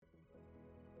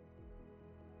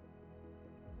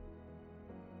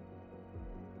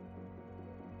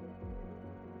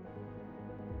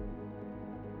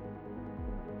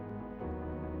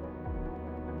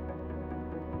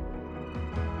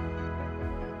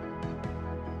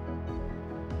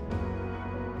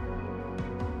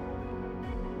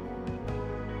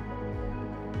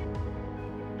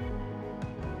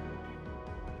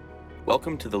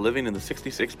Welcome to the Living in the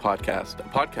 66 podcast, a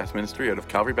podcast ministry out of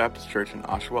Calvary Baptist Church in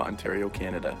Oshawa, Ontario,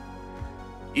 Canada.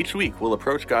 Each week, we'll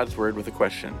approach God's Word with a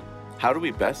question. How do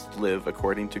we best live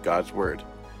according to God's Word?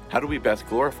 How do we best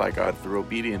glorify God through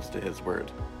obedience to His Word?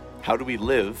 How do we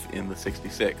live in the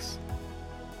 66?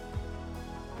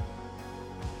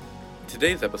 In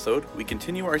today's episode, we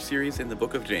continue our series in the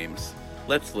book of James.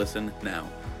 Let's listen now.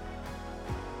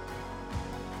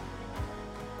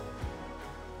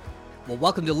 Well,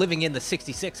 welcome to Living in the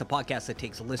 66, a podcast that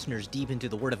takes listeners deep into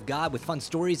the Word of God with fun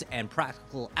stories and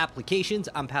practical applications.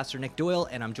 I'm Pastor Nick Doyle,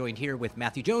 and I'm joined here with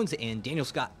Matthew Jones and Daniel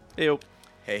Scott. Heyo.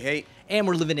 Hey. And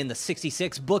we're living in the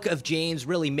 66 book of James,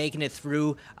 really making it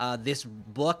through this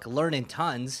book, learning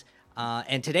tons.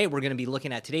 And today we're going to be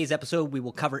looking at today's episode. We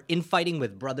will cover infighting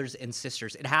with brothers and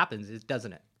sisters. It happens,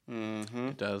 doesn't it? Mm-hmm.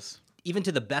 It does. Even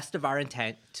to the best of our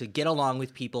intent to get along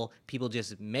with people, people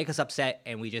just make us upset,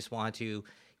 and we just want to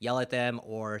yell at them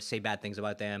or say bad things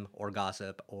about them or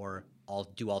gossip or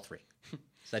do all three.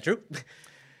 Is that true?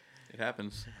 It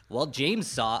happens. Well, James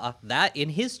saw that in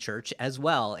his church as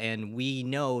well, and we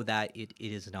know that it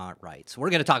is not right. So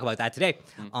we're going to talk about that today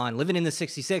on Living in the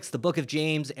 66, the book of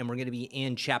James, and we're going to be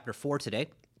in chapter 4 today.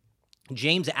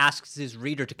 James asks his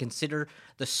reader to consider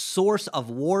the source of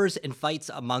wars and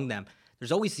fights among them.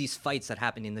 There's always these fights that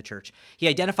happen in the church. He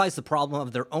identifies the problem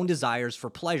of their own desires for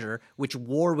pleasure, which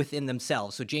war within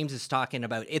themselves. So James is talking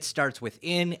about it starts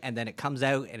within, and then it comes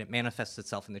out, and it manifests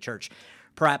itself in the church.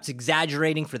 Perhaps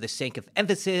exaggerating for the sake of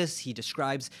emphasis, he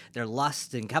describes their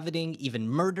lust and coveting, even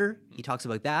murder. He talks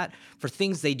about that. For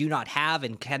things they do not have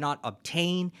and cannot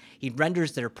obtain, he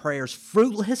renders their prayers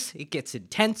fruitless. It gets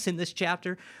intense in this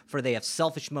chapter, for they have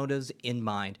selfish motives in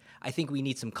mind. I think we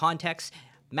need some context.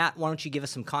 Matt, why don't you give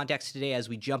us some context today as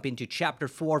we jump into chapter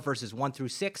 4, verses 1 through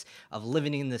 6 of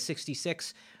Living in the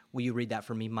 66. Will you read that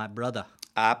for me, my brother?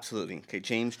 Absolutely. Okay,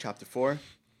 James chapter 4,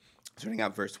 starting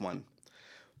at verse 1.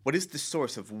 What is the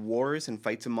source of wars and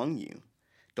fights among you?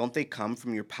 Don't they come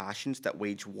from your passions that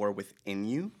wage war within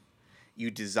you?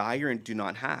 You desire and do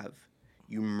not have.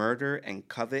 You murder and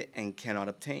covet and cannot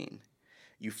obtain.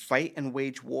 You fight and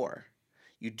wage war.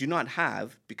 You do not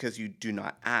have because you do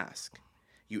not ask.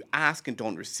 You ask and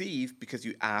don't receive because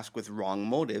you ask with wrong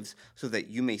motives so that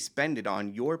you may spend it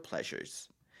on your pleasures.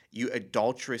 You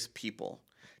adulterous people,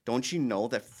 don't you know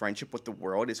that friendship with the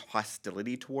world is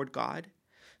hostility toward God?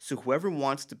 So whoever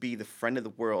wants to be the friend of the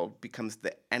world becomes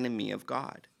the enemy of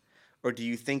God. Or do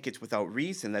you think it's without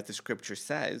reason that the scripture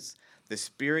says, the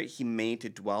spirit he made to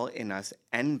dwell in us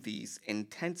envies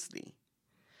intensely,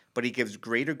 but he gives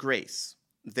greater grace.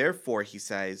 Therefore, he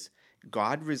says,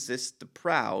 God resists the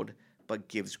proud, but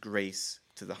gives grace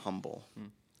to the humble.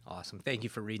 Awesome. Thank you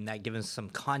for reading that, giving us some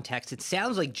context. It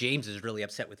sounds like James is really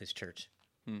upset with his church.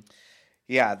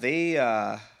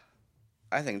 Yeah,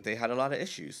 I think they had a lot of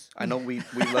issues. I know we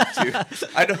look to,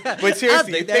 but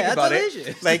seriously, you think about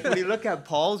it. Like we look at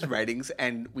Paul's writings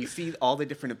and we see all the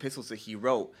different epistles that he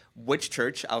wrote. Which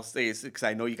church, I'll say is because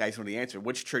I know you guys know the answer,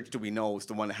 which church do we know is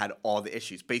the one that had all the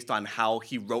issues based on how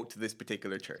he wrote to this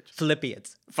particular church?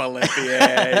 Philippians. They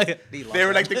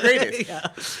were like the greatest. Yeah.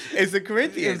 It's the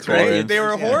Corinthians, Corinth. right? They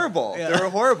were horrible. Yeah. They were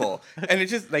horrible. And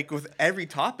it's just like with every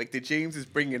topic that James is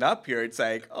bringing up here, it's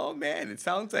like, oh man, it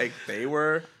sounds like they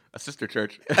were A sister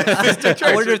church.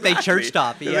 I wonder if they church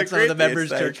top. He had some of the members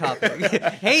church hopping.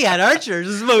 Hey, at our church,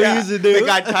 this is what we used to do. They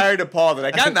got tired of Paul. They're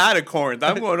like, I'm out of Corinth.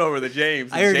 I'm going over to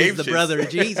James. I heard James he's the brother of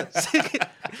Jesus.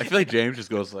 I feel like James just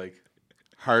goes like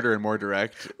harder and more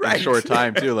direct in Right. a short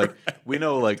time too. Like we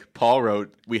know, like Paul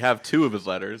wrote, we have 2 of his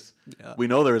letters. Yeah. We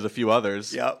know there was a few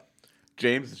others. Yep.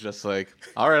 James is just like,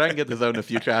 all right, I can get this out in a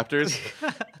few chapters.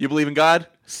 You believe in God?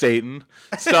 Satan.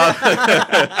 Stop.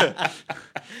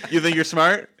 You think you're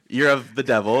smart? You're of the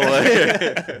devil.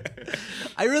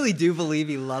 I really do believe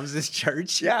he loves his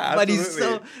church. Yeah, But he's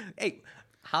absolutely. so... Hey,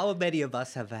 how many of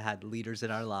us have had leaders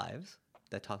in our lives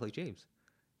that talk like James?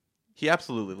 He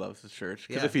absolutely loves his church.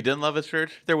 Because Yeah. if he didn't love his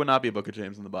church, there would not be a book of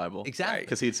James in the Bible. Exactly.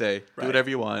 Because he'd say, do Right. whatever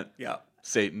you want. Yep.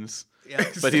 Satan's. Yeah.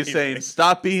 But he's saying, Satan.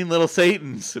 stop being little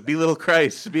Satans. Be little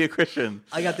Christ. Be a Christian.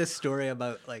 I got this story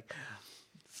about, like,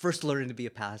 first learning to be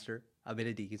a pastor. I'm in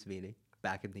a deacon's meeting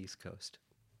back in the East Coast.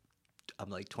 I'm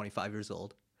like 25 years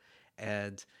old,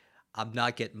 and I'm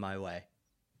not getting my way.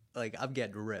 Like, I'm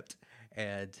getting ripped.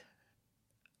 And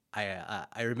I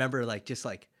remember, like, just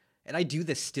like, and I do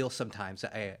this still sometimes.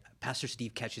 Pastor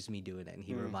Steve catches me doing it, and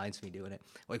he reminds me doing it.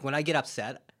 Like, when I get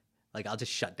upset, like, I'll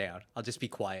just shut down. I'll just be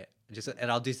quiet. And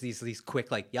I'll do these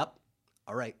quick, like, yep,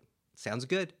 all right, sounds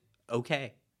good,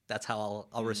 okay. That's how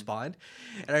I'll respond.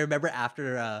 And I remember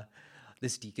after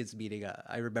this deacon's meeting,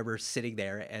 I remember sitting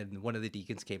there, and one of the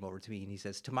deacons came over to me, and he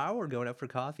says, tomorrow we're going out for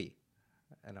coffee.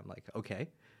 And I'm like, okay.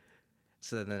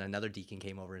 So then another deacon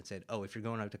came over and said, oh, if you're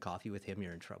going out to coffee with him,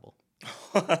 you're in trouble.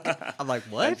 I'm like,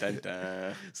 what? Dun, dun,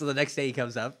 dun. So the next day he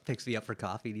comes up, picks me up for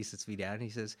coffee, and he sits me down and he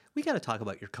says, we got to talk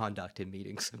about your conduct in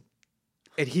meetings.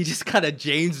 And he just kind of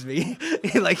James me.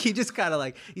 He just kind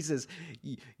of he says,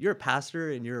 you're a pastor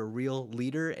and you're a real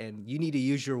leader and you need to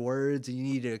use your words and you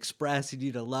need to express, you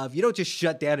need to love. You don't just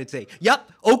shut down and say, yep,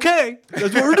 okay,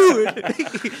 that's what we're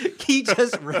doing. He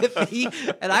just ripped me.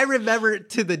 And I remember it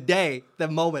to the day, the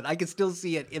moment. I can still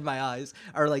see it in my eyes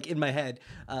or in my head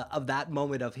of that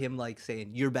moment of him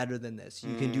saying, you're better than this.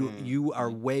 You can do, you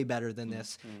are way better than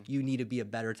this. You need to be a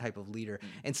better type of leader.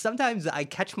 And sometimes I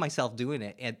catch myself doing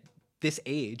it at this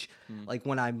age,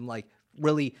 when I'm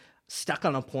really stuck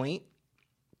on a point.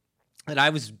 And I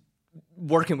was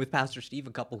working with Pastor Steve a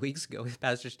couple weeks ago.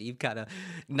 Pastor Steve kind of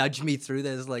nudged me through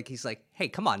this. He's like, hey,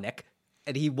 come on, Nick.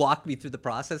 And he walked me through the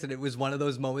process. And it was one of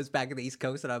those moments back in the East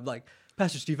Coast. And I'm like,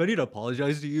 Pastor Steve, I need to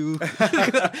apologize to you.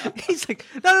 He's like,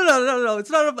 no.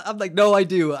 It's not. I'm like, no, I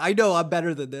do. I know I'm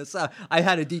better than this. I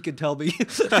had a deacon tell me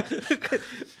 7 But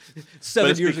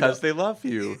it's years because ago. they love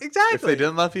you. Exactly. If they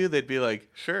didn't love you, they'd be like,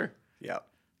 sure. Yep.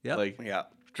 Yep.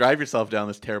 Yep. Drive yourself down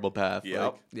this terrible path.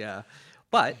 Yep. Yeah.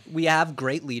 But we have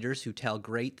great leaders who tell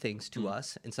great things to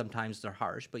us, and sometimes they're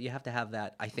harsh, but you have to have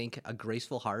that, I think, a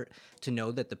graceful heart to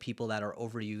know that the people that are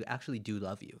over you actually do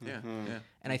love you. Yeah.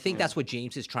 And I think that's what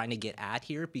James is trying to get at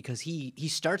here, because he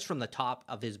starts from the top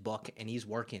of his book and he's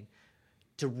working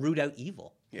to root out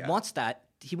evil. Yeah.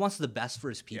 He wants the best for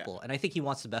his people. And I think he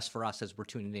wants the best for us as we're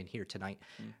tuning in here tonight,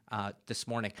 this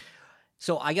morning.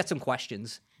 So I got some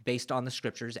questions based on the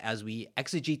scriptures as we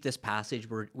exegete this passage.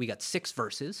 We got 6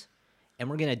 verses, and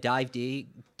we're going to dive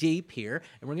deep here,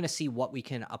 and we're going to see what we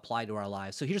can apply to our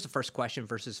lives. So here's the first question,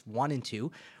 verses 1 and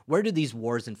 2. Where do these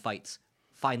wars and fights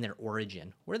find their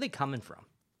origin? Where are they coming from?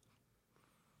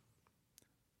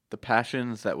 The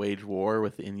passions that wage war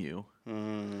within you.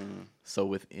 So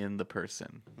within the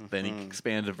person. Then he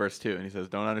expands to verse 2, and he says,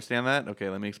 don't understand that? Okay,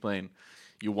 let me explain.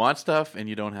 You want stuff, and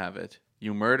you don't have it.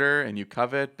 You murder, and you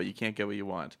covet, but you can't get what you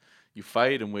want. You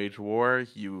fight and wage war.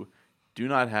 You do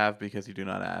not have because you do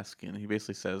not ask. And he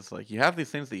basically says, you have these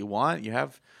things that you want. You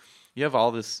have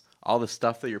all this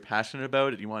stuff that you're passionate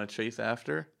about and you want to chase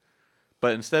after.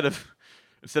 But instead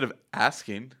of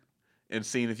asking and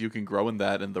seeing if you can grow in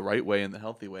that in the right way, in the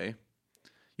healthy way,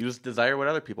 you just desire what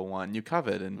other people want, and you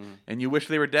covet, and you wish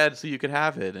they were dead so you could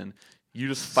have it, and you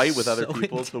just fight with other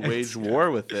people to wage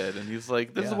war with it. And he's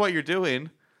like, this is what you're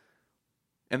doing.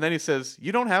 And then he says,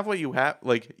 you don't have what you have,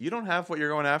 you don't have what you're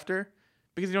going after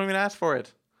because you don't even ask for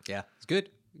it. Yeah, it's good.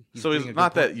 So it's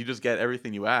not that you just get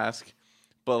everything you ask,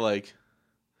 but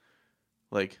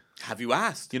Have you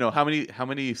asked? how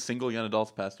many single young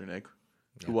adults, Pastor Nick,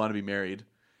 who want to be married,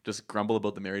 just grumble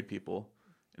about the married people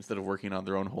instead of working on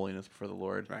their own holiness before the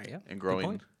Lord, Right. Yeah. and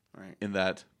growing Right. in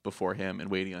that before Him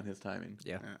and waiting on His timing.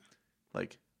 Yeah.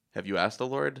 Have you asked the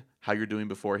Lord how you're doing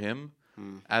before Him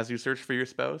as you search for your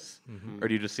spouse, or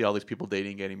do you just see all these people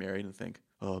dating, getting married, and think,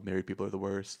 oh, married people are the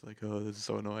worst? Oh, this is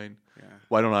so annoying. Yeah.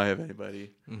 Why don't I have anybody?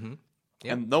 Mm-hmm.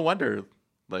 Yeah. And no wonder,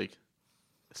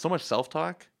 so much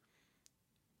self-talk,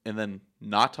 and then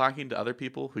not talking to other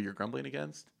people who you're grumbling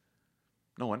against.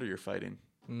 No wonder you're fighting.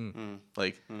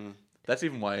 That's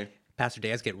even why. Pastor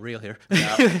Dan's getting real here.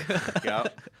 Yeah.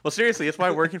 Well, seriously, it's why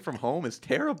working from home is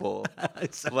terrible.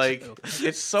 It's so true.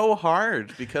 It's so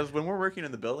hard because when we're working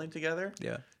in the building together,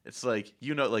 Yeah. it's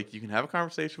you can have a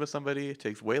conversation with somebody. It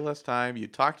takes way less time. You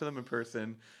talk to them in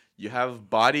person. You have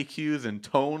body cues and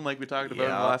tone like we talked about in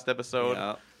the last episode.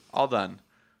 Yeah. All done.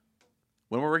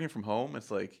 When we're working from home,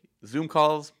 it's Zoom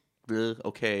calls,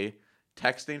 okay.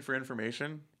 Texting for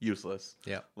information, useless.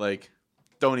 Yeah.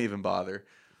 Don't even bother.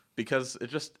 Because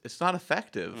it's not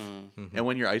effective. Mm-hmm. And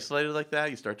when you're isolated like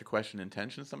that, you start to question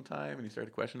intention sometime, and you start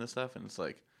to question this stuff, and it's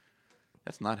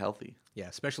that's not healthy. Yeah,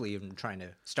 especially even trying to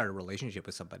start a relationship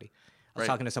with somebody. I was Right.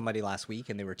 talking to somebody last week,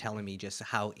 and they were telling me just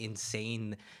how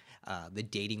insane the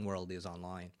dating world is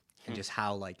online, and just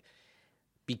how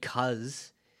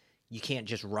because you can't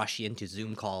just rush into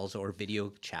Zoom calls or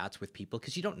video chats with people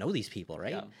because you don't know these people,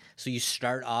 right? Yeah. So you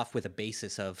start off with a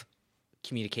basis of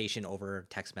communication over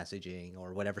text messaging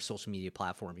or whatever social media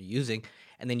platform you're using,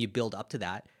 and then you build up to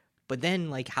that. But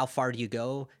then how far do you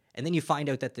go? And then you find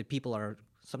out that the people are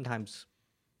sometimes,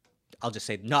 I'll just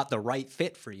say, not the right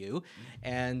fit for you.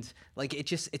 And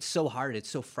it's so hard. It's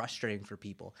so frustrating for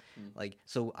people.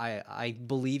 So I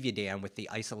believe you, Dan, with the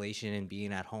isolation and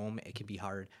being at home, it can be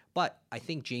hard. But I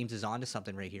think James is onto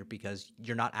something right here, because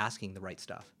you're not asking the right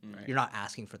stuff. Right. You're not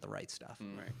asking for the right stuff.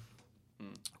 Right.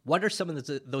 What are some of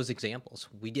those examples?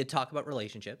 We did talk about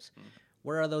relationships.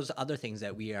 What are those other things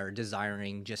that we are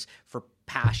desiring just for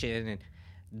passion and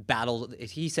battle?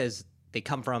 He says they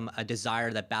come from a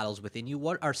desire that battles within you.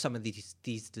 What are some of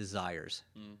these desires?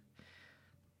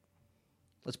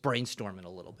 Let's brainstorm it a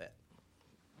little bit.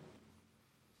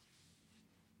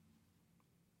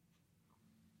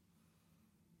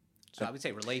 So I would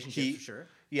say relationships for sure.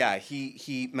 Yeah,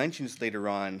 he mentions later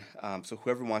on, so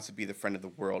whoever wants to be the friend of the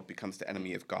world becomes the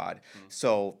enemy of God.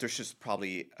 So there's just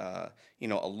probably, a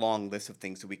long list of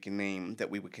things that we can name that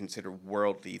we would consider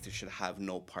worldly that should have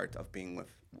no part of being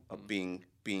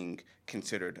being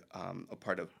considered a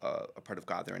part of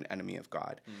God. They're an enemy of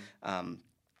God.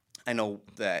 I know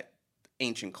that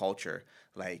ancient culture,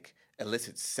 like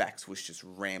illicit sex, was just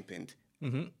rampant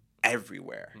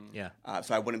everywhere. Yeah.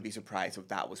 So I wouldn't be surprised if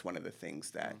that was one of the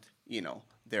things that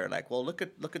they're like, well, look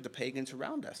at the pagans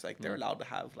around us. Like they're allowed to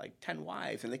have like 10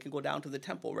 wives, and they can go down to the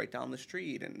temple right down the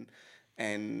street, and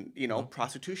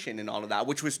prostitution and all of that,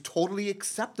 which was totally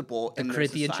acceptable in the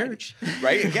Corinthian society. church,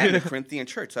 right? Again, the Corinthian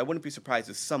church. So I wouldn't be surprised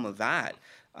if some of that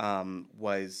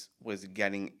was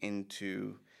getting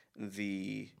into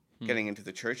the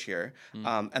church here.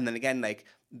 And then again, like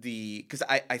because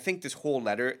I think this whole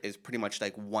letter is pretty much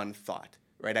like one thought,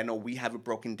 right? I know we have it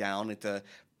broken down into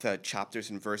chapters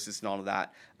and verses and all of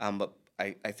that, but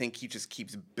I think he just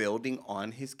keeps building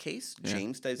on his case.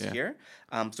 James does here.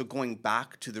 So going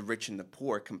back to the rich and the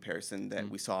poor comparison that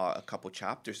we saw a couple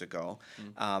chapters ago,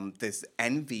 this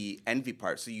envy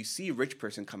part. So you see a rich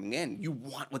person coming in, you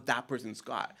want what that person's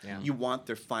got. Yeah. You want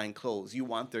their fine clothes. You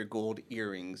want their gold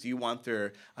earrings. You want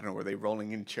their, I don't know, were they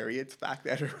rolling in chariots back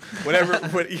then or whatever?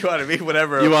 You know what I mean?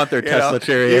 Whatever. You want their Tesla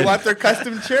chariot. You want their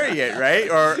custom chariot,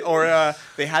 right? Or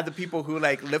they had the people who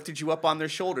like lifted you up on their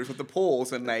shoulders with the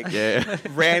poles and like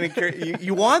ran and carried.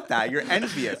 You want that. You're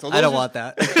envious. So I don't want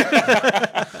that.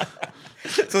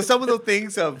 So some of the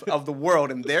things of the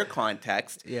world in their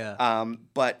context. Yeah.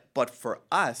 But for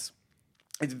us,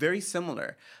 it's very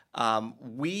similar.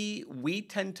 We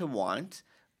tend to want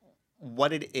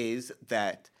what it is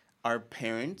that our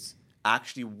parents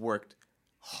actually worked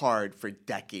hard for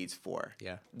decades for.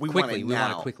 Yeah. We Quickly, want it we now.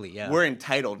 want it quickly, yeah. We're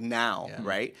entitled now, Yeah.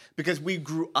 right? Because we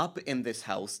grew up in this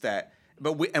house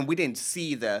but we didn't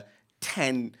see the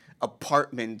 10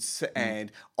 apartments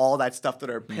and all that stuff that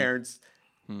our parents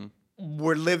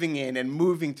were living in and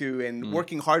moving to and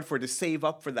working hard for to save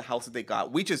up for the house that they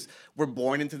got. We just were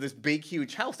born into this big,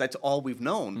 huge house. That's all we've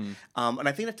known. And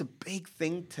I think that's a big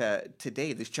thing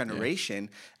today, this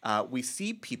generation. We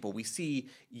see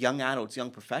young adults,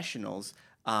 young professionals,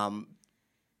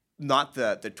 not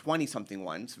the 20-something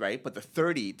ones, right? But the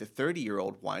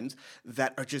 30-year-old ones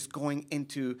that are just going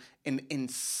into an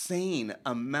insane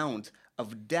amount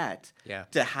of debt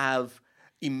to have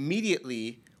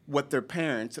immediately what their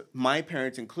parents, my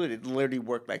parents included, literally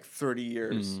worked like 30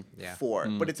 years for.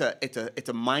 But it's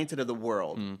a mindset of the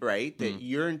world, right? That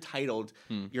you're entitled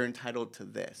to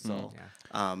this. So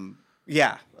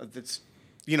that's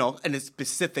and a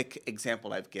specific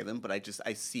example I've given, but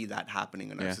I see that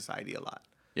happening in our society a lot.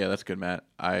 Yeah, that's good, Matt.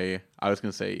 I was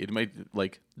going to say, it might,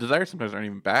 like, desires sometimes aren't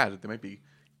even bad. They might be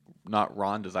not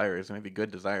wrong desires. They might be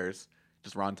good desires,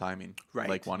 just wrong timing. Right.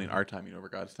 Like wanting our timing over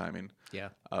God's timing. Yeah.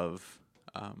 Of,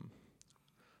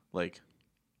 like,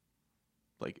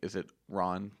 is it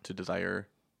wrong to desire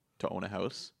to own a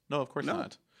house? No, of course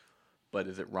not. But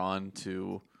is it wrong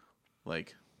to,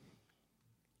 like,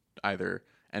 either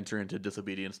enter into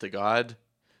disobedience to God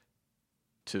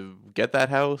to get that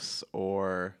house,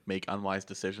 or make unwise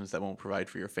decisions that won't provide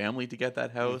for your family to get that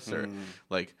house? Or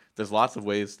like, there's lots of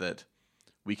ways that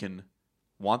we can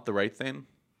want the right thing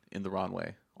in the wrong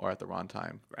way or at the wrong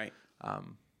time. Right.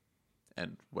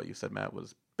 And what you said, Matt,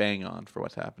 was bang on for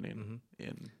what's happening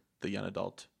in the young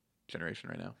adult generation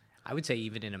right now. I would say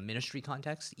even in a ministry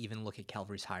context, even look at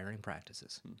Calvary's hiring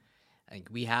practices. I think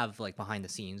we have like behind the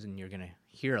scenes, and you're going to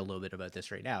hear a little bit about this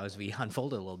right now as we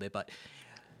unfold it a little bit, but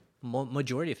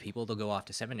majority of people, they'll go off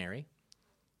to seminary.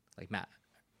 Like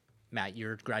Matt,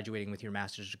 you're graduating with your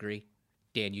master's degree.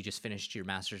 Dan, you just finished your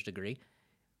master's degree.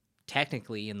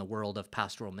 Technically, in the world of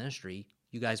pastoral ministry,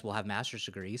 you guys will have master's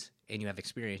degrees and you have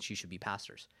experience. You should be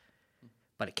pastors.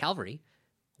 But at Calvary,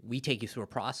 we take you through a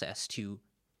process to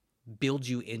build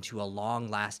you into a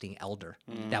long-lasting elder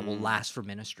that will last for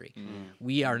ministry.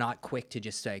 We are not quick to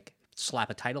just like slap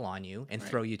a title on you and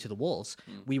throw you to the wolves.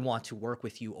 We want to work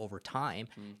with you over time,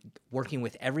 working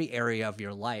with every area of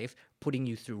your life, putting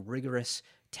you through rigorous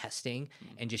testing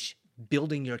and just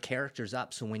building your characters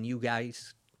up. So when you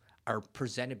guys are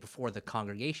presented before the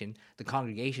congregation is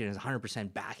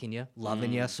 100% backing you,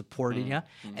 loving you, supporting you.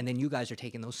 And then you guys are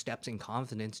taking those steps in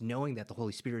confidence, knowing that the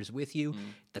Holy Spirit is with you.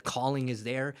 The calling is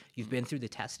there. You've been through the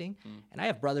testing. And I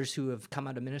have brothers who have come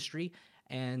out of ministry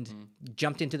and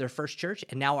jumped into their first church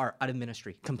and now are out of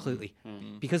ministry completely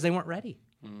because they weren't ready.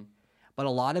 But a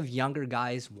lot of younger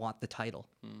guys want the title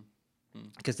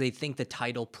because they think the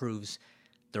title proves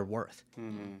their worth.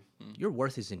 Your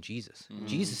worth is in Jesus.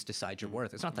 Jesus decides your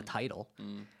worth. It's not the title.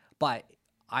 But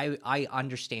I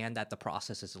understand that the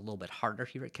process is a little bit harder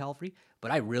here at Calvary, but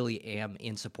I really am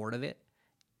in support of it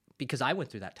because I went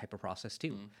through that type of process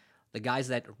too. The guys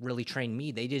that really trained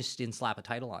me, they just didn't slap a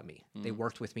title on me. They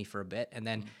worked with me for a bit, and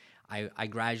then I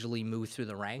gradually moved through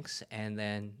the ranks and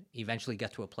then eventually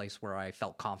got to a place where I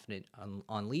felt confident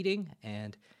on leading,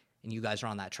 and you guys are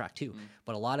on that track too.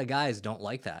 But a lot of guys don't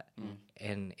like that.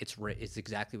 And it's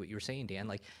exactly what you were saying, Dan.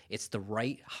 Like, it's the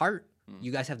right heart.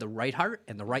 You guys have the right heart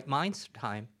and the right mind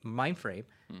frame,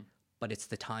 but it's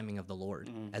the timing of the Lord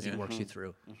as he works you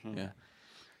through. Yeah.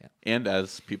 And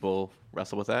as people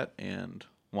wrestle with that and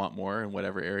want more in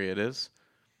whatever area it is,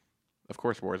 of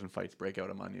course wars and fights break out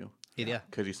among you. Yeah.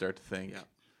 Because you start to think,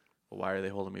 well, why are they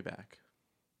holding me back?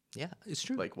 Yeah, it's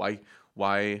true. Like, why,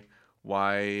 I'm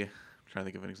trying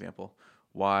to think of an example.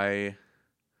 Why,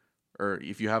 or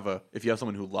if you have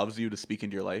someone who loves you to speak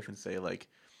into your life and say, like,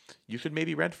 you should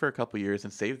maybe rent for a couple of years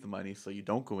and save the money so you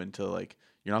don't go into, like,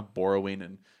 you're not borrowing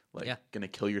and, like, going to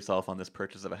kill yourself on this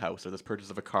purchase of a house or this purchase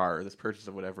of a car or this purchase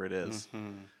of whatever it is.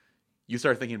 You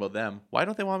start thinking about them. Why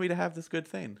don't they want me to have this good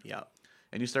thing? Yeah.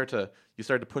 And you start to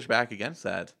push back against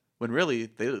that when really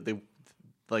they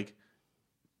want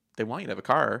you to have a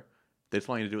car. They just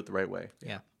want you to do it the right way.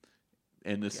 Yeah.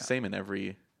 And it's the same in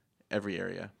every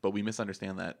area, but we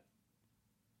misunderstand that,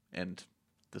 and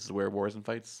this is where wars and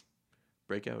fights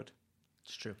break out.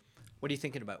 It's true. What are you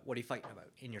thinking about? What are you fighting about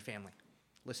in your family?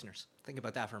 Listeners, think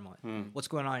about that for a moment. What's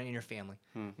going on in your family?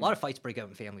 A lot of fights break out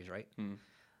in families, right?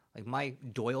 Like, my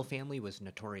Doyle family was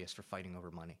notorious for fighting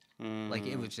over money. Like,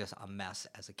 it was just a mess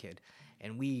as a kid.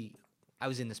 And I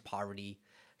was in this poverty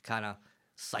kind of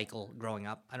cycle growing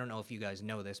up. I don't know if you guys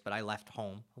know this, but I left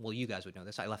home. Well, you guys would know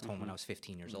this. I left home when I was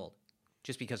 15 years old,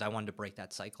 just because I wanted to break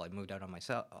that cycle. I moved out on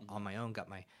my own, got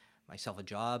myself a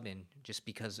job, and just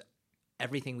because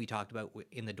everything we talked about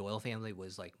in the Doyle family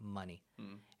was like money,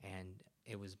 and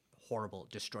it was horrible.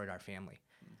 It destroyed our family.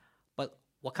 But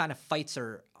what kind of fights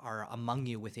are among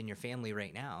you within your family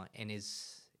right now? And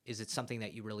is it something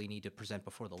that you really need to present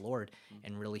before the Lord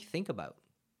and really think about?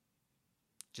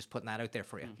 Just putting that out there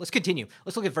for you. Let's continue.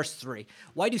 Let's look at verse 3.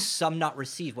 Why do some not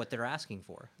receive what they're asking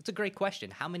for? It's a great question.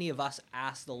 How many of us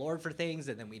ask the Lord for things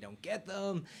and then we don't get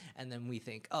them? And then we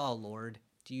think, oh, Lord,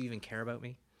 do you even care about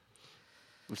me?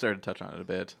 We started to touch on it a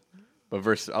bit. But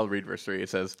I'll read verse 3. It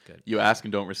says, Good. You ask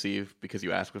and don't receive because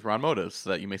you ask with wrong motives so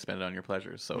that you may spend it on your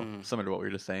pleasures. So similar to what we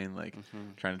were just saying, like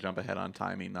trying to jump ahead on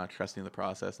timing, not trusting the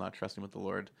process, not trusting what the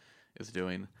Lord is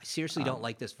doing. I seriously don't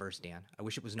like this verse, Dan. I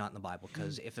wish it was not in the Bible,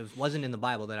 because if it wasn't in the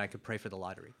Bible, then I could pray for the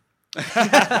lottery.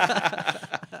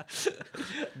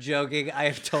 Joking. I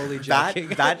am totally joking.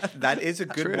 That is a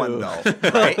good one, though,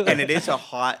 right? And it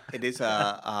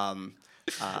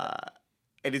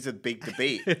is a big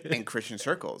debate in Christian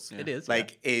circles. It is.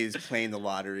 Like, is playing the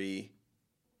lottery,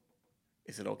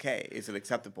 is it okay? Is it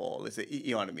acceptable? Is it,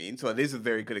 you know what I mean? So it is a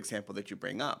very good example that you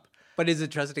bring up. But is it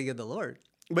trusting in the Lord?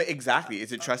 But exactly,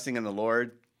 is it trusting in the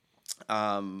Lord?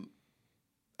 And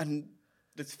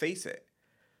let's face it,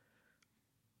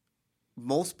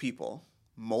 most people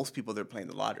that are playing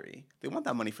the lottery, they want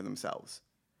that money for themselves.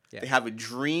 Yeah. They have a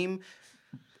dream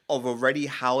of already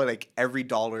how, like, every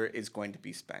dollar is going to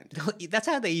be spent. That's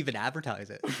how they even advertise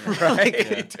it.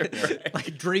 Right?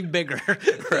 Like, dream bigger.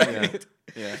 Right?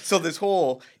 Yeah. So this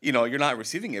whole, you're not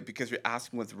receiving it because you're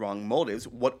asking with wrong motives.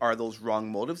 What are those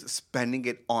wrong motives? Spending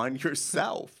it on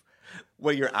yourself.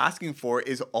 What you're asking for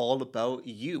is all about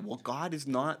you. Well, God is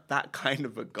not that kind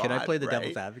of a God. Can I play the right?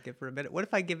 devil's advocate for a minute? What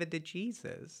if I give it to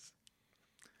Jesus?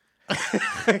 We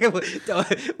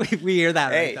hear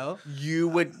that, right, though?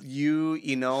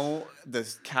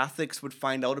 The Catholics would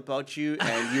find out about you,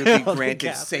 and you'd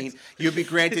be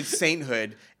granted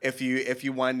sainthood if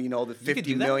you won, the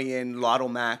 50 million Lotto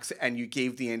Max, and you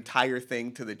gave the entire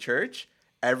thing to the church.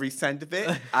 Every cent of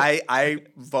it. I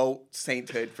vote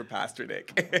sainthood for Pastor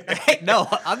Nick. Hey, no,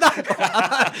 I'm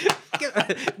not.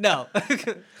 No.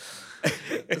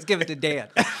 Let's give it to Dan.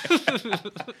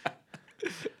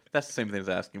 That's the same thing as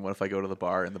asking, what if I go to the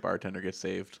bar and the bartender gets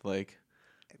saved? Like,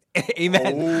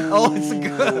 amen. It's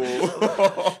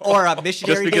good. Or a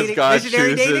missionary dating.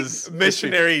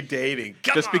 Missionary dating.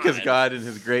 Just because God in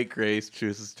his great grace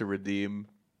chooses to redeem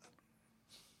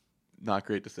not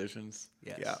great decisions.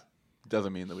 Yes. Yeah.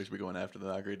 Doesn't mean that we should be going after the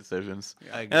not great decisions.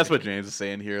 Yeah. I And that's agree. what James is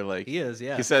saying here. Like He is,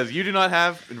 yeah. He says, "You do not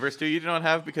have," in verse 2, "You do not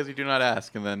have because you do not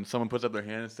ask." And then someone puts up their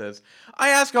hand and says, "I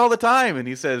ask all the time." And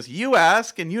he says, "You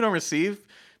ask and you don't receive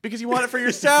because you want it for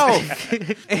yourself."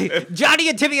 Hey, Johnny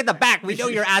and Timmy in the back, we know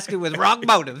you're asking with wrong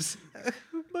motives.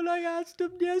 But I asked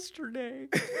him yesterday.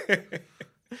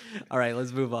 All right,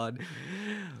 let's move on.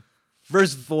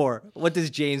 Verse 4. What does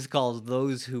James call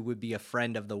those who would be a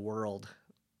friend of the world?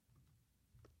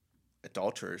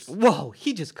 Adulterers. Whoa,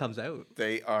 he just comes out.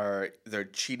 They're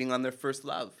cheating on their first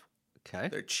love. Okay.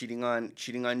 They're cheating on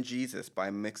Jesus by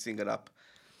mixing it up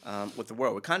with the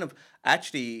world. We kind of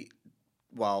actually,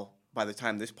 well, by the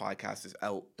time this podcast is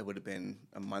out, it would have been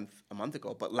a month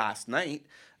ago. But last night,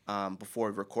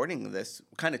 before recording this,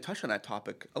 we kind of touched on that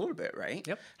topic a little bit, right?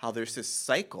 Yep. How there's this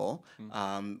cycle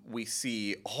we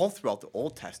see all throughout the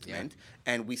Old Testament,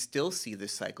 and we still see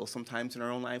this cycle sometimes in our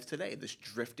own lives today, this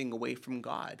drifting away from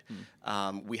God.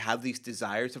 We have these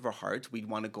desires of our hearts. We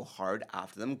want to go hard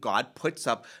after them. God puts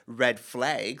up red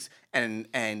flags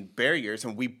and barriers,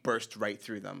 and we burst right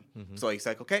through them. So he's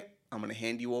like, okay, I'm going to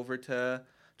hand you over to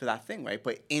that thing, right?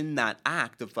 But in that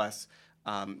act of us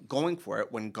going for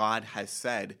it, when God has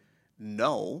said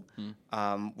no,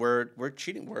 we're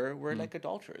cheating. We're like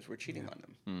adulterers. We're cheating on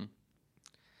them.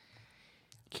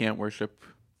 Can't worship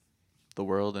the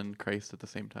world and Christ at the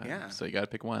same time. Yeah. So you got to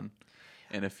pick one.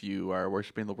 And if you are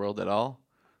worshiping the world at all,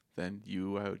 then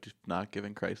you are just not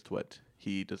giving Christ what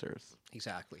he deserves.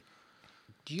 Exactly.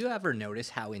 Do you ever notice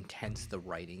how intense the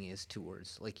writing is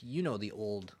towards, like, you know, the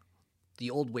old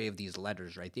way of these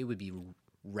letters, right? They would be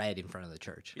read in front of the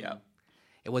church. Yeah.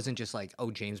 It wasn't just like, oh,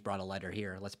 James brought a letter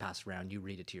here. Let's pass it around. You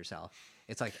read it to yourself.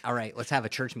 It's like, all right, let's have a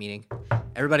church meeting.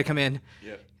 Everybody come in.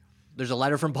 Yeah. There's a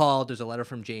letter from Paul. There's a letter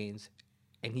from James.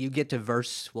 And you get to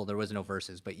well, there was no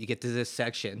verses, but you get to this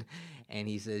section, and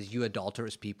he says, you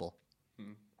adulterous people.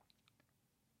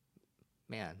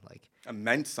 Man, like... It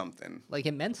meant something. Like,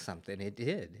 it meant something. It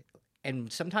did.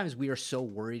 And sometimes we are so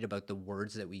worried about the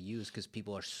words that we use because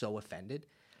people are so offended.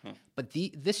 But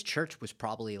this church was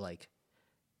probably like,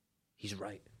 he's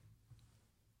right.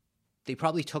 They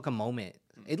probably took a moment,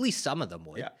 at least some of them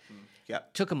would. Yeah. Yeah.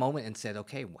 Took a moment and said,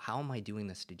 okay, how am I doing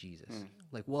this to Jesus?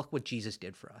 Like, look what Jesus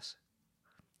did for us.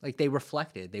 Like, they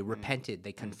reflected, they repented,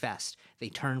 they confessed, they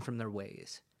turned from their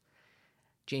ways.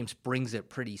 James brings it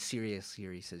pretty serious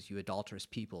here. He says, you adulterous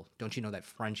people, don't you know that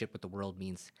friendship with the world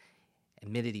means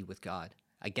enmity with God,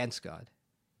 against God?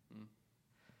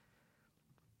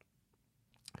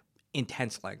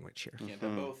 Intense language here. Can't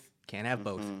have both. Can't have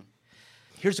both.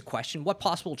 Here's a question. What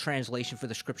possible translation for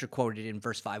the scripture quoted in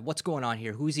verse 5? What's going on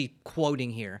here? Who's he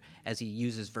quoting here as he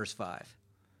uses verse 5?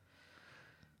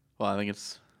 Well, I think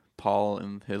it's Paul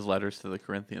in his letters to the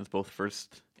Corinthians, both 1st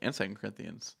and 2nd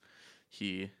Corinthians.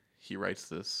 He writes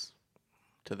this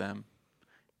to them.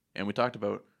 And we talked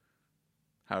about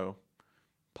how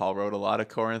Paul wrote a lot of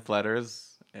Corinth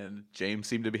letters, and James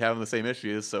seemed to be having the same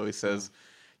issues. So he says,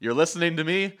 you're listening to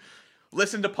me?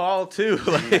 Listen to Paul too.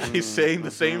 Like, he's saying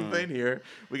the same thing here.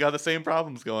 We got the same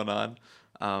problems going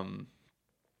on.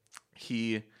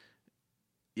 He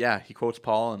quotes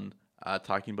Paul and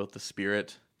talking about the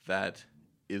Spirit that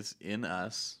is in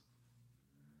us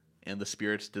and the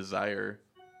Spirit's desire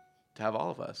to have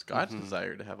all of us. God's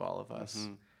desire to have all of us.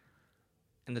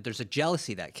 And that there's a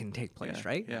jealousy that can take place, Yeah,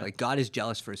 right? yeah. Like, God is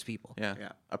jealous for his people. Yeah.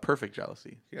 Yeah. A perfect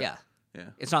jealousy. Yeah.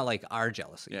 Yeah. It's not like our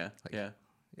jealousy. Yeah. Like, Yeah.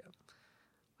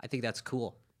 I think that's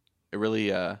cool. It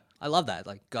really I love that.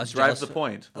 Like, God's drives jealous. the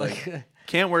point. Like, Like,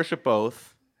 can't worship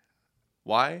both.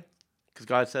 Why? Because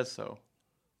God says so.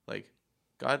 Like,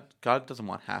 God doesn't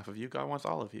want half of you. God wants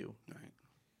all of you. Right.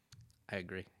 I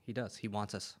agree. He does. He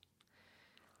wants us.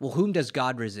 Well, whom does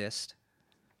God resist?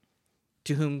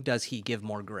 To whom does he give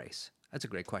more grace? That's a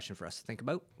great question for us to think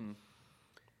about.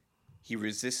 He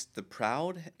resists the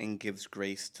proud and gives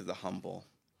grace to the humble.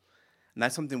 And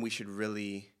that's something we should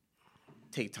really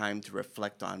take time to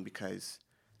reflect on, because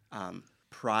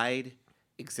pride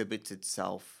exhibits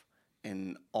itself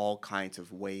in all kinds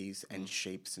of ways and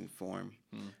shapes and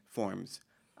forms.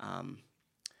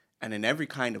 And in every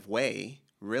kind of way,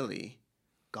 really,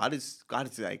 God is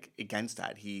like against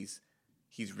that. He's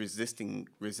resisting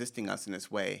us in this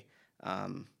way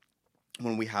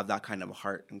when we have that kind of a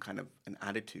heart and kind of an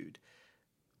attitude.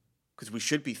 Because we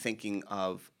should be thinking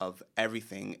of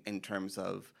everything in terms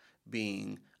of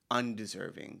being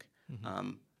undeserving.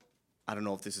 I don't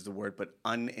know if this is a word, but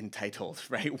unentitled,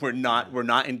 right? We're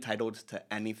not entitled to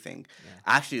anything. Yeah.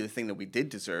 Actually, the thing that we did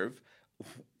deserve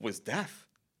was death.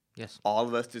 Yes. All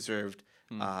of us deserved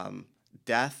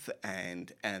death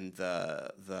and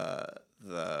the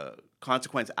the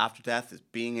consequence after death is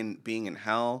being in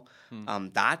hell.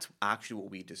 That's actually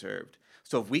what we deserved.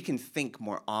 So if we can think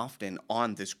more often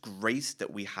on this grace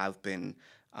that we have been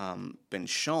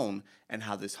shown and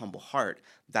have this humble heart,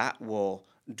 that will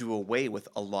do away with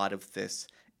a lot of this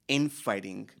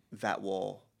infighting that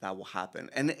will happen.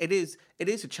 And it is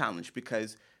a challenge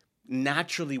because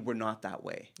naturally we're not that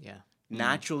way. Yeah.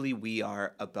 Naturally, we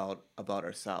are about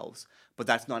ourselves, but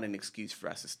that's not an excuse for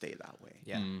us to stay that way.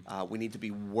 Yeah. We need to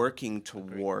be working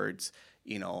towards,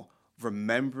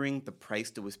 remembering the price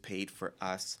that was paid for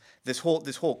us. This whole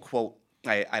quote,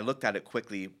 I looked at it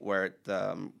quickly, where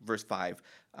the verse 5,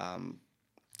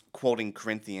 quoting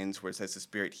Corinthians, where it says, "The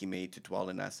Spirit He made to dwell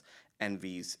in us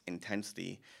envies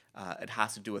intensely." It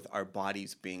has to do with our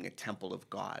bodies being a temple of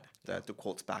God. The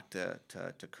quote's back to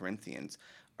Corinthians.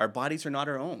 Our bodies are not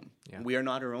our own. Yeah. We are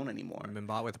not our own anymore. We've been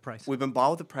bought with a price. We've been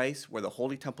bought with a price. We're the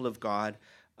holy temple of God.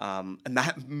 And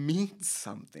that means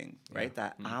something, right?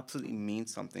 That absolutely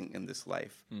means something in this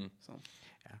life. So,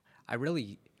 Yeah. I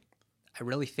really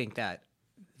think that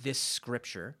this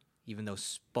scripture, even though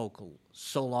spoke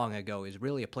so long ago, is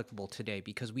really applicable today,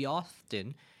 because we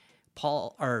often,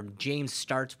 James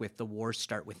starts with the wars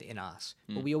start within us,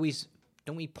 but we always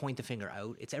don't we point the finger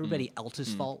out. It's everybody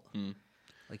else's fault.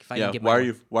 Like, if I didn't get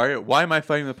why am I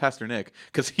fighting with Pastor Nick?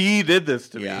 Because he did this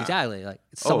to me. exactly, like,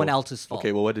 it's someone else's fault.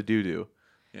 Okay, well, what did you do?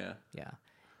 Yeah. Yeah.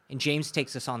 And James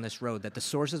takes us on this road that the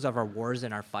sources of our wars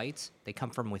and our fights, they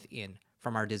come from within,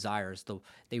 from our desires.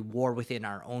 They war within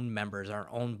our own members, our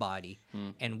own body.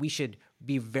 And we should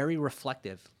be very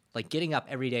reflective. Like, getting up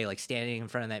every day, like standing in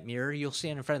front of that mirror, you'll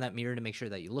stand in front of that mirror to make sure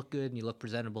that you look good and you look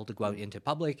presentable to go out into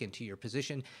public and to your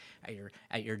position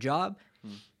at your job.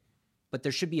 But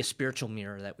there should be a spiritual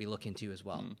mirror that we look into as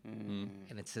well.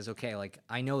 And it says, okay, like,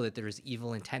 I know that there's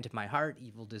evil intent in my heart,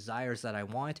 evil desires that I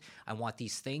want. I want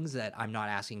these things that I'm not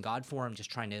asking God for. I'm just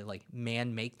trying to, like,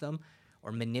 make them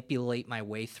or manipulate my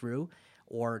way through,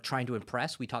 or trying to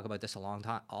impress. We talk about this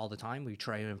all the time. We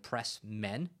try to impress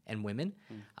men and women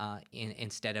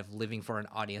instead of living for an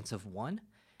audience of one.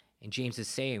 And James is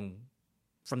saying,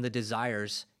 from the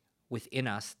desires within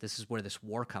us, this is where this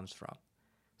war comes from,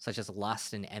 such as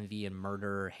lust and envy and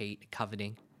murder, hate,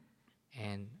 coveting.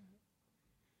 And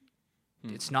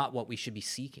it's not what we should be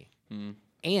seeking.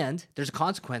 And there's a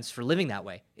consequence for living that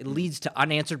way. It leads to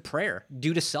unanswered prayer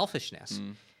due to selfishness.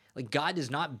 Like, God is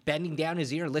not bending down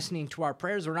his ear listening to our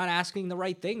prayers. We're not asking the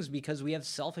right things because we have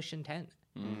selfish intent.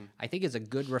 I think it's a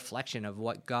good reflection of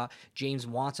what James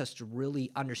wants us to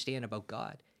really understand about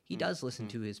God. He does listen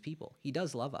to his people. He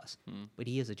does love us, but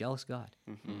he is a jealous God.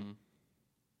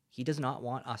 He does not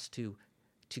want us to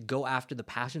go after the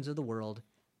passions of the world,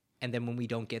 and then when we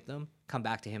don't get them, come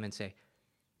back to him and say,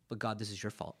 but God, this is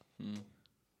your fault.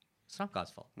 It's not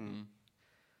God's fault.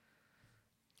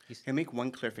 Can I make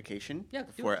one clarification? Yeah, do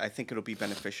before I think it'll be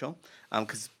beneficial.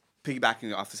 Because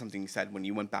piggybacking off of something you said when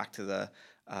you went back to the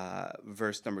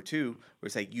verse number 2, where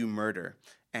it's like, you murder.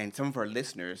 And some of our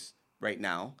listeners right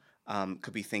now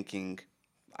could be thinking,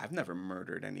 I've never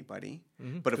murdered anybody.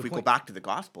 But if we go back to the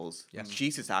Gospels,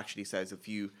 Jesus actually says, if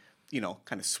you,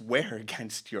 kind of swear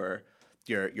against your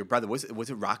brother, was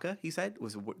it raka? He said,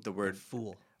 was it the word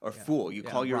Fool. Or fool? You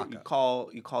call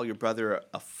your brother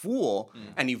a fool,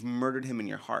 and you've murdered him in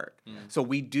your heart. So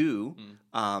we do,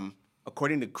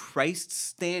 according to Christ's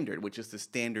standard, which is the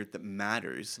standard that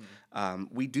matters,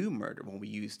 we do murder when we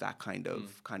use that kind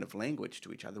of language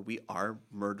to each other. We are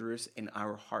murderers in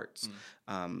our hearts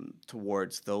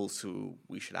towards those who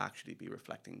we should actually be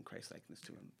reflecting Christ likeness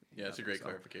to. Yeah, that's a great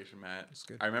clarification, Matt. That's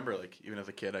good. I remember, like, even as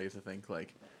a kid, I used to think,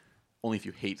 like, only if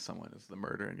you hate someone is the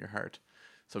murder in your heart.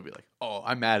 So it'd be like, oh,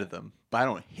 I'm mad at them, but I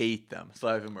don't hate them, so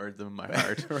I haven't murdered them in my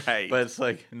heart. Right. But it's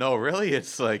like, no, really,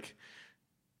 it's like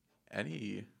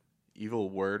any evil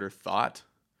word or thought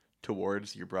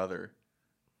towards your brother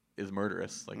is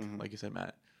murderous, like you said,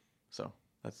 Matt. So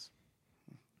it's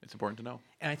important to know.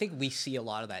 And I think we see a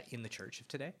lot of that in the church of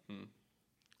today.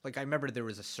 Like, I remember there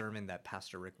was a sermon that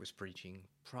Pastor Rick was preaching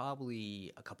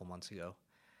probably a couple months ago,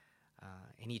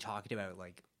 and he talked about,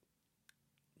 like,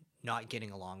 not getting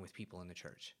along with people in the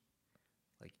church.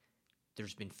 Like,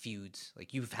 there's been feuds.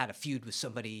 Like, you've had a feud with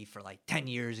somebody for like 10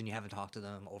 years and you haven't talked to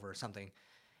them over something.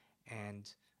 And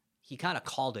he kind of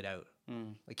called it out.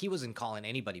 Like, he wasn't calling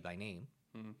anybody by name.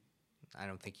 I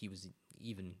don't think he was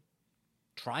even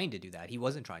trying to do that. He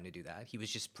wasn't trying to do that. He was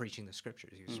just preaching the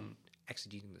scriptures. He was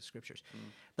exegeting the scriptures.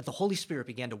 But the Holy Spirit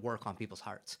began to work on people's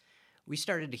hearts. We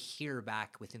started to hear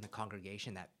back within the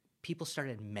congregation that people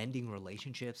started mending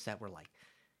relationships that were like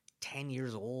 10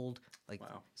 years old. Like,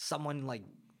 someone like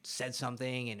said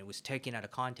something and it was taken out of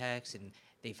context, and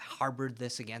they've harbored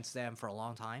this against them for a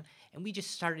long time. And we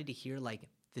just started to hear like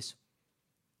this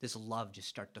love just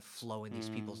start to flow in these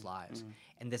people's lives,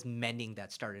 and this mending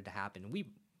that started to happen. We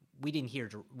didn't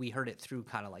we heard it through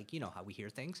kind of like, you know how we hear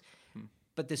things,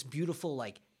 but this beautiful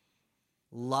like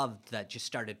love that just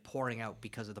started pouring out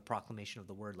because of the proclamation of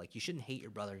the word. Like, you shouldn't hate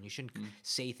your brother, and you shouldn't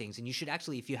say things, and you should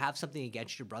actually, if you have something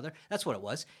against your brother, that's what it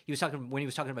was. He was talking when he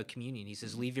was talking about communion. He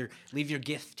says, leave your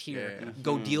gift here,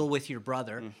 go deal with your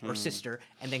brother or sister,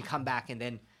 and then come back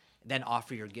and then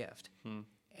offer your gift.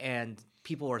 And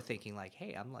people are thinking like,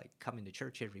 hey, I'm like coming to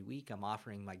church every week. I'm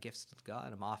offering my gifts to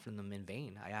God. I'm offering them in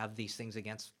vain. I have these things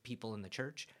against people in the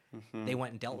church. They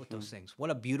went and dealt with those things. What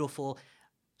a beautiful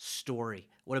story.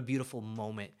 What a beautiful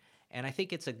moment. And I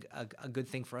think it's a good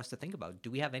thing for us to think about.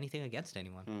 Do we have anything against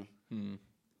anyone?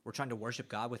 We're trying to worship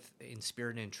God in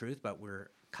spirit and in truth, but we're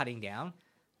cutting down.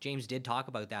 James did talk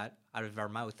about that out of our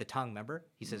mouth, the tongue, remember?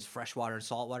 He says fresh water and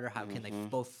salt water, how can they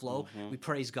both flow? We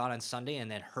praise God on Sunday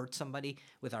and then hurt somebody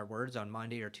with our words on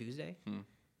Monday or Tuesday.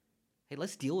 Hey,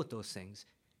 let's deal with those things.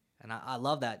 And I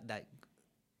love that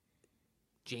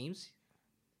John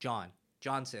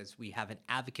says we have an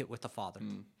advocate with the Father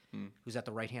who's at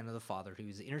the right hand of the Father,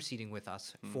 who's interceding with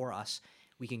us, for us.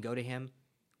 We can go to him.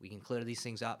 We can clear these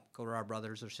things up, go to our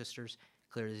brothers or sisters,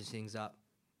 clear these things up,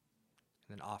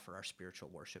 and then offer our spiritual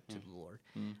worship to the Lord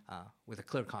with a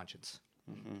clear conscience.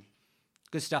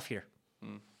 Good stuff here.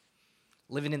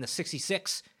 Living in the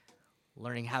 66,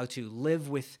 learning how to live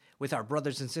with our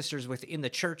brothers and sisters within the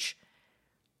church,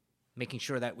 making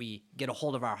sure that we get a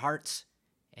hold of our hearts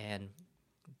and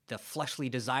the fleshly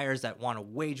desires that want to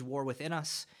wage war within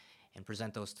us and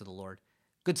present those to the Lord.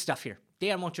 Good stuff here.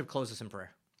 Dan, why don't you close us in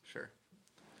prayer? Sure.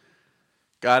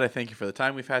 God, I thank you for the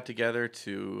time we've had together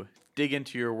to dig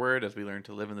into your word as we learn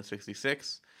to live in the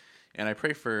 66. And I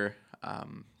pray for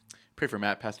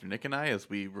Matt, Pastor Nick, and I as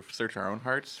we search our own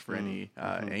hearts for any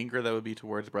anger that would be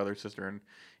towards brother or sister in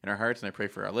our hearts. And I pray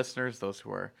for our listeners, those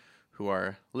who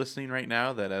are listening right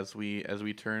now, that as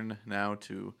we turn now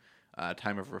to a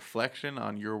time of reflection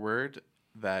on your word,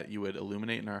 that you would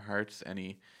illuminate in our hearts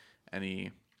any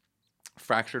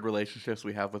fractured relationships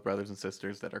we have with brothers and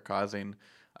sisters that are causing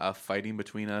fighting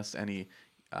between us, any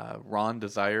wrong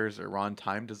desires or wrong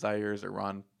time desires or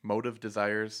wrong motive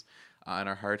desires in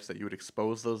our hearts, that you would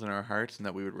expose those in our hearts and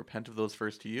that we would repent of those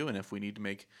first to you. And if we need to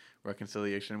make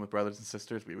reconciliation with brothers and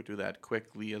sisters, we would do that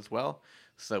quickly as well,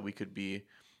 so that we could be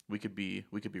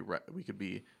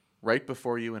right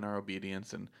before you in our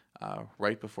obedience, and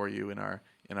right before you in our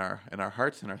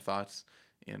hearts and our thoughts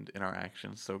and in our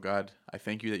actions. So God, I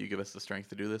thank you that you give us the strength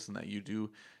to do this, and that you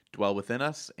do dwell within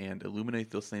us and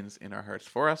illuminate those things in our hearts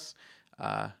for us,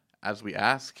 as we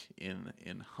ask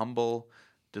in humble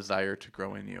desire to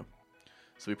grow in you.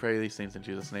 So we pray these things in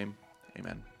Jesus' name.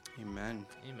 Amen. Amen.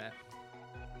 Amen.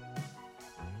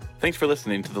 Thanks for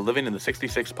listening to the Living in the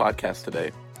 66 podcast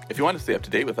today. If you want to stay up to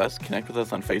date with us, connect with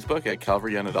us on Facebook at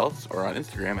Calvary Young Adults or on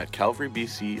Instagram at Calvary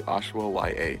BC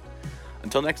Oshawa YA.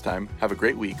 Until next time, have a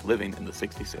great week living in the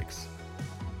 66.